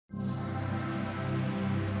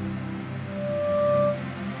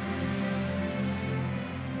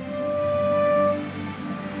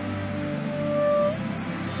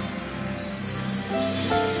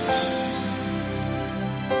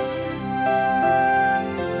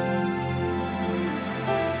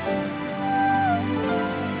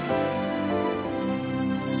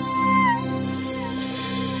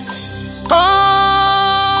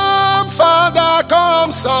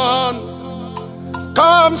come Son,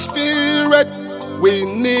 come Spirit, we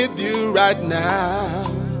need you right now.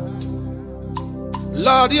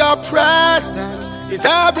 Lord, your presence is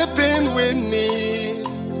everything we need.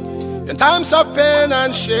 In times of pain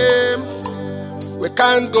and shame, we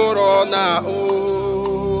can't go on our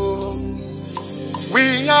own.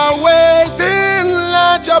 We are waiting,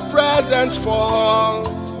 let your presence fall.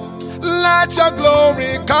 Let your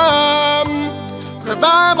glory come,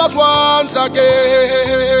 revive us once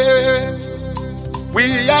again.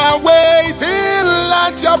 We are waiting,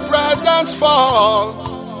 let your presence fall.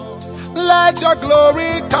 Let your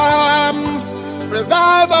glory come,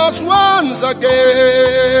 revive us once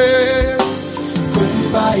again.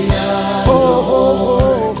 Kumbaya,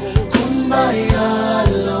 Lord, Kumbaya,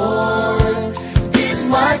 Lord, is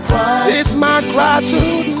my cry. It's my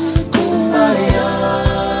gratitude. Kumbaya,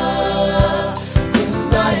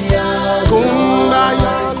 Kumbaya,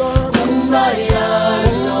 Kumbaya, Lord, Kumbaya,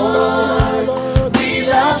 Lord.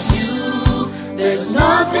 Without you, there's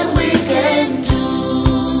nothing we can do.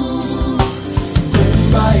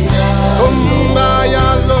 Kumbaya, Kumbaya,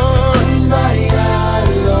 Lord, Kumbaya,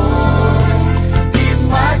 Lord, is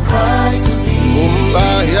my cry to thee.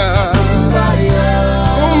 Kumbaya, Kumbaya,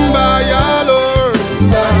 Kumbaya, Lord,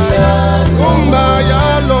 Kumbaya, Kumbaya,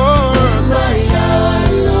 Lord. Kumbaya,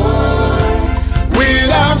 Lord.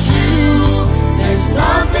 Without you, There's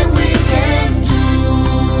nothing we can do.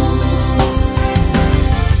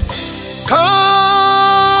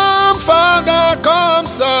 come Father, come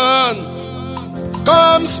Son,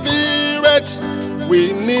 come Spirit,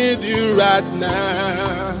 we need you right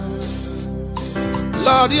now.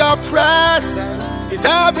 Lord, your presence is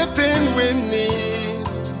everything we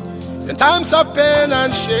need. In times of pain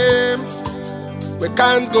and shame, we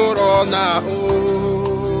can't go on our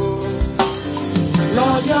own.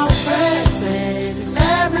 Lord, your presence